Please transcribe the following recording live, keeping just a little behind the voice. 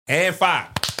And 5,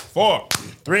 4,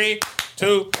 3,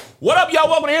 2. What up, y'all?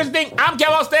 Welcome to Here's the Thing. I'm Kev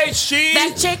on stage. She's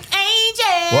that chick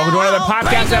Angel. Welcome to another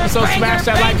podcast episode. Smash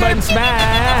that like button.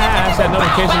 Smash that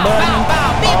notification button.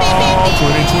 All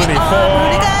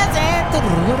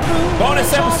 2024.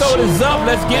 Bonus episode is up.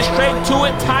 Let's get straight to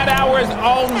it. Tide hour is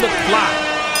on the clock.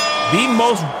 The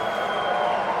most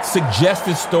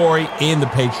suggested story in the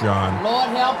Patreon.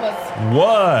 Lord help us.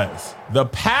 Was the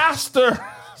pastor's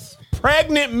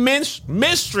pregnant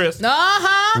mistress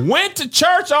went to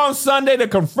church on Sunday to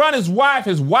confront his wife.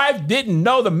 His wife didn't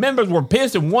know. The members were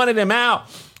pissed and wanted him out.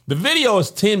 The video is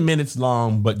 10 minutes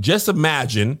long, but just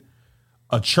imagine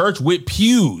a church with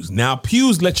pews. Now,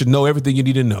 pews let you know everything you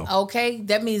need to know. Okay,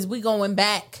 that means we going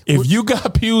back. If you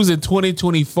got pews in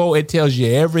 2024, it tells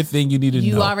you everything you need to know.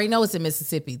 You already know it's in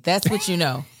Mississippi. That's what you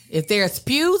know. If there's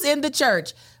pews in the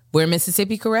church, we're in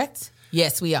Mississippi, correct?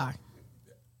 Yes, we are.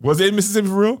 Was it in Mississippi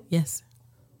for real? Yes.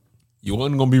 You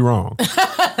wasn't gonna be wrong.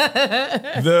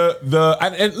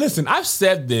 And listen, I've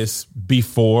said this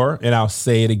before, and I'll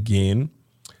say it again.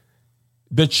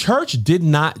 The church did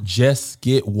not just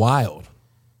get wild.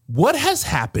 What has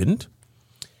happened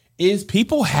is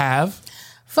people have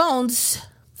phones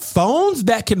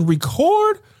that can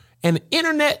record and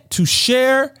internet to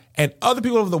share, and other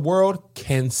people over the world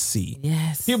can see.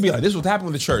 Yes. People be like, this is what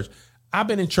happened with the church. I've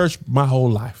been in church my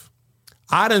whole life.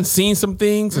 I done seen some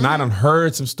things and I done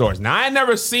heard some stories. Now, I ain't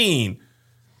never seen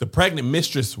the pregnant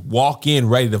mistress walk in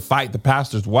ready to fight the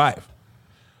pastor's wife.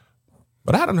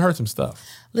 But I done heard some stuff.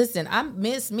 Listen,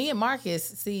 me and Marcus,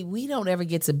 see, we don't ever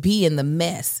get to be in the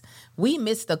mess. We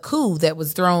missed the coup that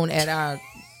was thrown at our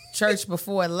church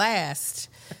before last,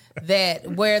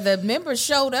 where the members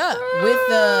showed up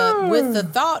with the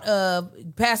thought of,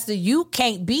 Pastor, you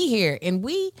can't be here. And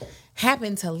we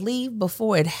happened to leave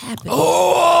before it happened.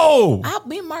 Oh!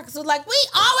 Me and Marcus was like, we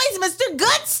always miss the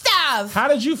good stuff. How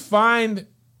did you find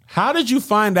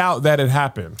out that it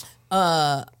happened?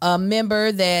 A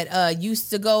member that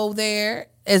used to go there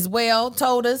as well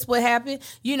told us what happened.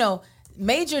 You know,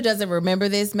 Major doesn't remember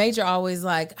this. Major always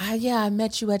like, I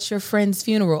met you at your friend's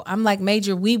funeral. I'm like,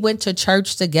 Major, we went to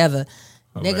church together.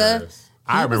 Hilarious. Nigga.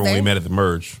 I remember when we met at the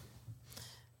merge.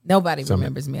 Nobody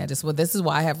remembers me. This is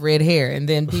why I have red hair. And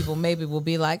then people maybe will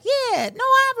be like, yeah, no,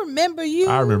 I remember you.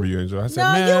 I remember you, Angel. I said,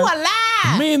 no, man, you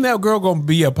alive. Me and that girl gonna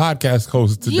be a podcast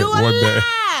host today one day.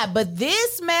 But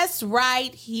this mess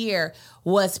right here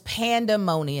was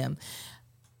pandemonium.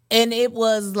 And it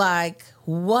was like,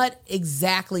 what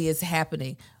exactly is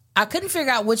happening? I couldn't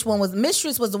figure out which one was.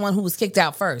 Mistress was the one who was kicked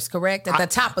out first, correct? At the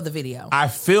top of the video. I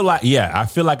feel like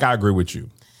I agree with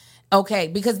you. Okay,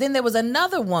 because then there was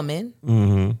another woman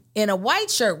in a white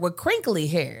shirt with crinkly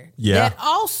hair that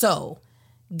also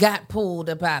got pulled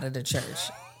up out of the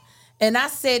church. And I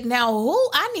said, now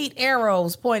I need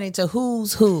arrows pointing to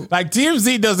who's who. Like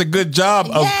TMZ does a good job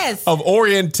of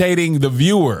orientating the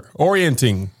viewer.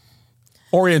 Orienting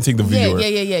the viewer.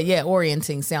 Yeah.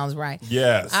 Orienting sounds right.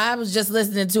 Yes. I was just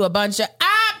listening to a bunch of,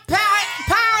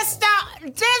 Pastor,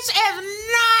 this is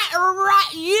not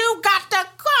right. You got to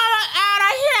come out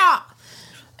of here.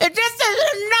 This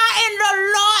is not in the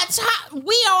Lord's house. We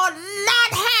will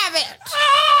not have it.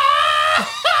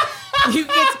 You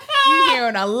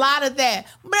hearing a lot of that.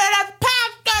 But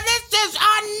Pastor, this is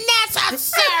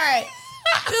unnecessary.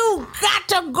 You got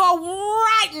to go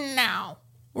right now.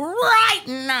 Right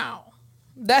now.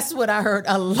 That's what I heard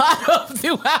a lot of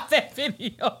throughout that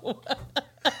video.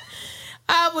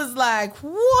 I was like,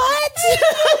 what?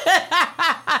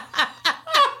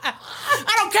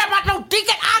 I don't care about no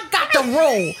deacon. I got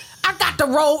the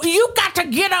roll. You got to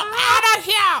get up out of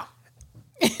here.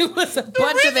 It was a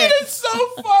bunch of that. It's so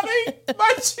funny.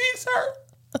 My cheeks hurt.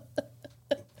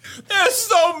 There's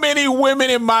so many women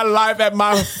in my life at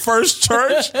my first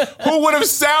church who would have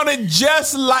sounded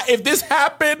just like if this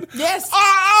happened. Yes.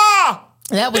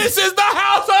 This is the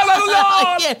house of the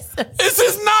Lord. Yes. This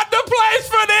is not the place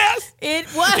for this. It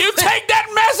was. You take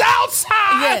that mess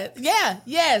outside.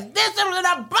 Yes. This is an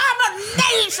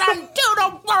abomination to the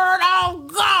word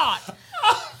of God.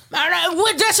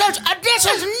 This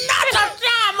is not the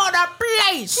time or the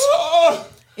place.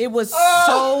 It was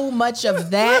so much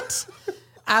of that.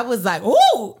 I was like,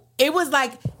 ooh. It was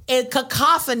like a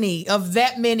cacophony of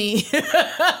that many.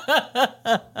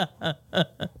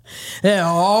 Yeah,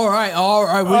 all right.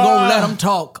 We're going to let them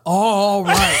talk. All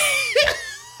right.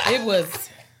 It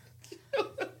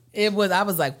was, I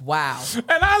was like, wow. And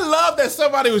I love that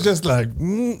somebody was just like,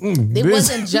 It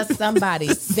wasn't just somebody.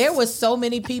 There were so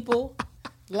many people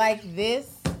like this.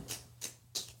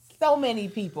 So many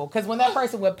people. Because when that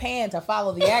person would pan to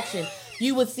follow the action,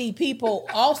 you would see people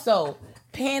also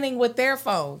panning with their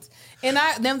phones. And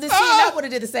I would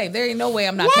have did the same. There ain't no way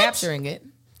I'm not capturing it.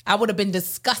 I would have been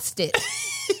disgusted.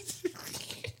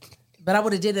 But I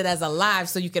would have did it as a live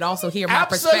so you could also hear my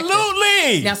perspective.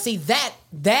 Absolutely. Now, see,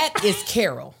 that is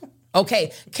Carol.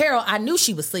 Okay, Carol, I knew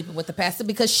she was sleeping with the pastor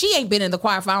because she ain't been in the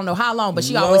choir for I don't know how long, but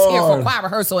she always here for choir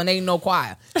rehearsal and ain't no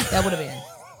choir. That would have been.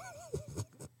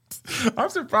 I'm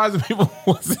surprised that people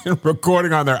wasn't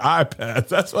recording on their iPads.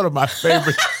 That's one of my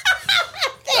favorites.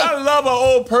 I love an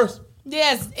old person.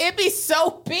 Yes, it'd be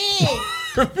so big.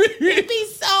 It'd be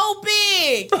so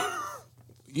big.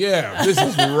 Yeah, this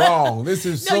is wrong. This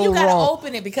is so wrong. No, you gotta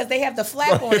open it because they have the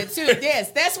flap on it too.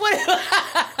 Yes, that's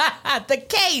what the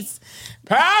case.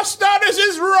 Pastor, this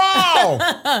is wrong.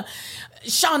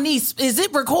 Shawnice, is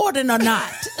it recording or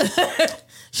not?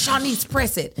 Shawnice,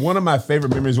 press it. One of my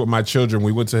favorite memories with my children,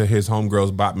 we went to his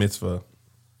homegirl's bat mitzvah,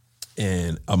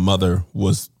 and a mother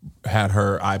had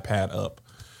her iPad up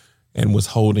and was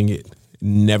holding it,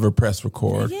 never pressed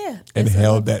record, and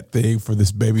held that thing for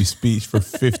this baby speech for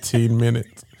 15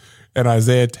 minutes. And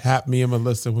Isaiah tapped me and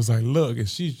Melissa was like, look, and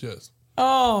she's just,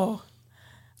 and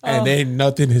ain't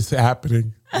nothing is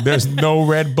happening. There's no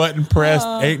red button pressed,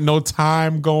 ain't no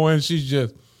time going. She's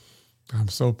just, I'm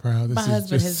so proud. My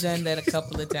husband has done that a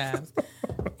couple of times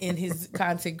in his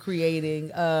content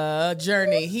creating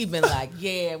journey. He's been like,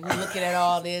 yeah, we're looking at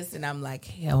all this. And I'm like,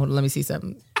 hey, hold on, let me see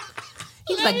something.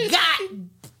 He's like, God,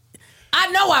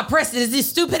 I know I pressed it. It's this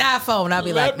stupid iPhone. I'll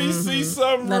be let me see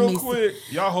something real quick.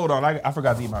 Y'all hold on. I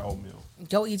forgot to eat my oatmeal.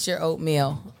 Go eat your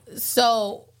oatmeal.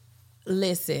 So,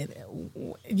 listen,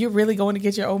 you're really going to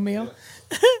get your oatmeal? Yeah.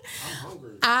 I'm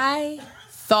hungry. I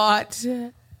thought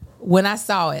when I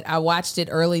saw it, I watched it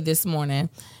early this morning,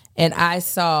 and I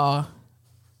saw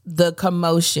the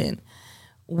commotion.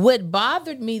 What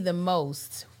bothered me the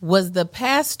most was the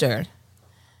pastor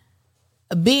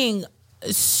being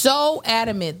so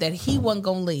adamant that he wasn't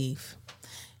going to leave.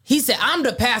 He said, I'm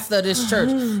the pastor of this church.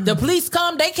 The police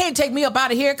come, they can't take me up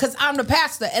out of here because I'm the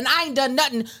pastor, and I ain't done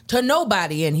nothing to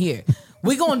nobody in here.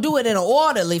 We're going to do it in an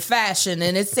orderly fashion.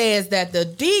 And it says that the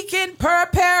deacon, per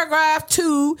paragraph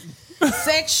 2,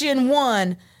 section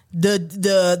 1,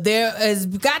 there has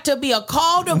got to be a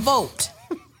call to vote.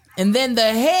 And then the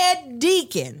head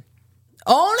deacon,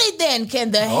 only then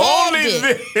can the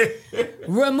head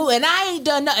remove. And I ain't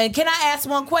done nothing. And can I ask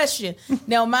one question?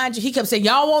 Now, mind you, he kept saying,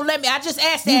 y'all won't let me. I just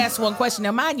asked to ask one question.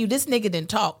 Now, mind you, this nigga didn't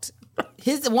talk.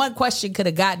 His one question could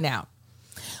have gotten out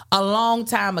a long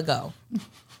time ago.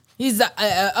 He's can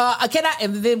I?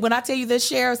 And then when I tell you the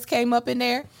sheriffs came up in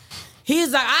there,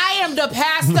 he's like, I am the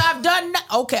pastor. I've done.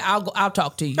 Okay, I'll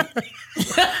talk to you.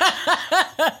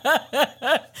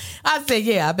 I said,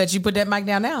 yeah. I bet you put that mic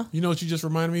down now. You know what you just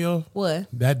reminded me of? What?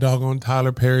 That doggone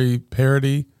Tyler Perry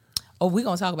parody. Oh, we're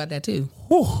gonna talk about that too.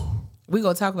 Whew. We're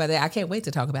gonna talk about that. I can't wait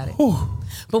to talk about it. Whew.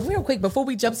 But real quick, before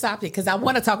we jump stop it, because I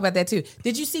want to talk about that too.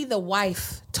 Did you see the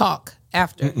wife talk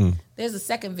after? Mm-mm. There's a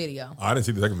second video. Oh, I didn't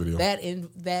see the second video.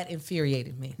 That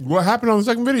infuriated me. What happened on the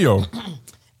second video?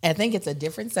 I think it's a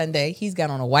different Sunday. He's got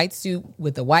on a white suit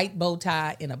with a white bow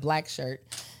tie and a black shirt.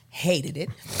 Hated it.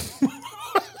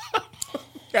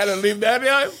 Gotta leave that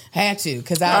in? Had to,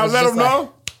 because I was let him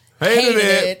know. Hated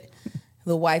it.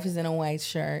 The wife is in a white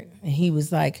shirt, and he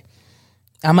was like,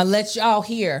 I'm going to let y'all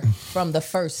hear from the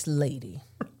first lady.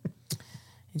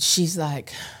 And she's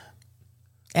like,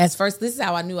 this is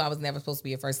how I knew I was never supposed to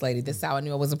be a first lady. This is how I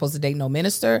knew I wasn't supposed to date no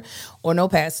minister or no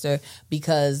pastor,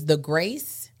 because the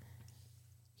grace,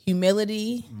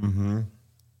 humility,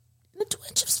 the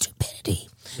twinge of stupidity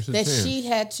that she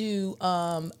had to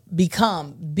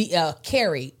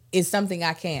carry is something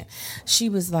I can't. She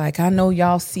was like, I know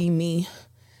y'all see me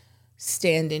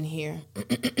standing here,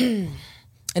 and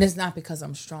it's not because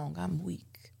I'm strong. I'm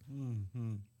weak.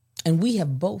 Mm-hmm. And we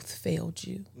have both failed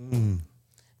you. Mm.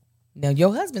 Now,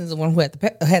 your husband is the one who had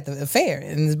the affair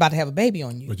and is about to have a baby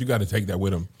on you. But you got to take that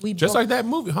with him. Just like that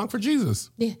movie, Honk for Jesus.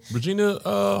 Yeah. Regina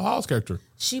Hall's character.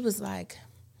 She was like,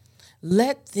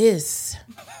 let this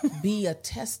be a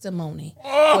testimony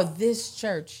for this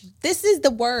church. This is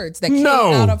the words that came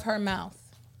out of her mouth.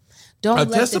 Don't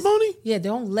let testimony?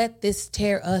 Don't let this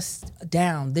tear us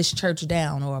down, this church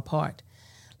down or apart.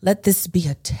 Let this be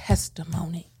a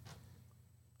testimony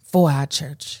for our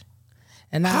church.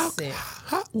 And I said,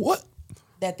 what?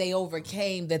 That they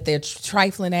overcame, that their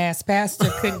trifling ass pastor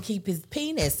couldn't keep his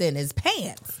penis in his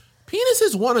pants.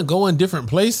 Penises want to go in different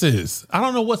places. I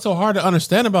don't know what's so hard to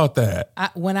understand about that.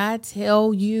 When I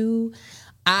tell you,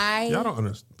 y'all don't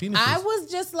understand. Penises. I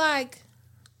was just like,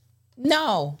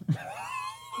 no.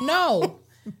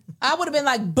 I would have been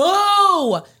like,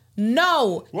 boo,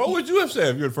 no. What would you have said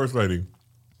if you were the first lady?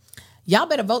 Y'all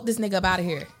better vote this nigga up out of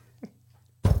here.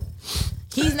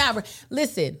 He's not.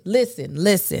 Listen.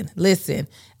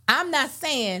 I'm not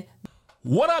saying.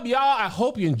 What up, y'all? I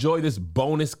hope you enjoy this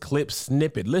bonus clip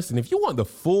snippet. Listen, if you want the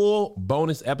full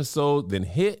bonus episode, then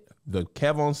hit the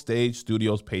Kev on Stage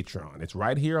Studios Patreon. It's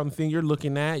right here on the thing you're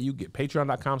looking at. You get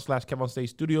patreon.com/Kev on Stage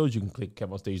Studios. You can click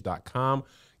kevonstage.com.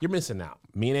 You're missing out.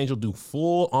 Me and Angel do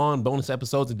full-on bonus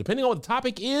episodes, and depending on what the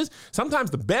topic is,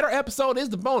 sometimes the better episode is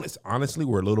the bonus. Honestly,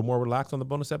 we're a little more relaxed on the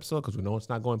bonus episode because we know it's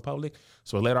not going public,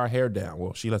 so we let our hair down.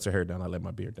 Well, she lets her hair down. I let my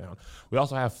beard down. We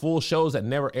also have full shows that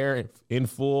never air in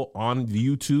full on the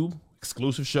YouTube,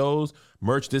 exclusive shows,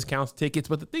 merch discounts, tickets,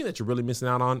 but the thing that you're really missing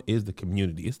out on is the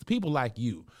community. It's the people like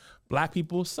you. Black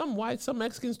people, some white, some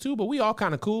Mexicans too, but we all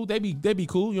kind of cool. They be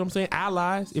cool, you know what I'm saying?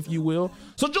 Allies, if you will.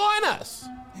 So join us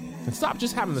and stop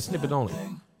just having the snippet only.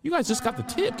 You guys just got the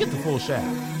tip. Get the full shaft.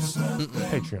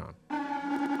 Patreon.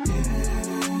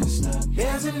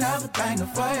 Here's another banger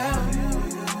for you.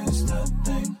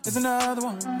 Here's another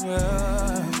one.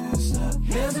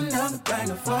 Here's another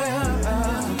banger for you.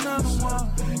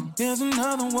 Here's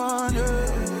another one.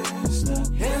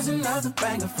 Here's another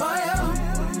banger for you.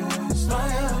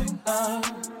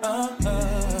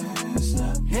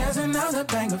 Here's another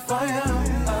banger for you.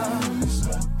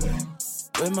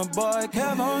 With my boy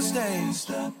Kev on Stage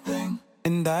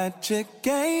and that chick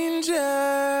Angel.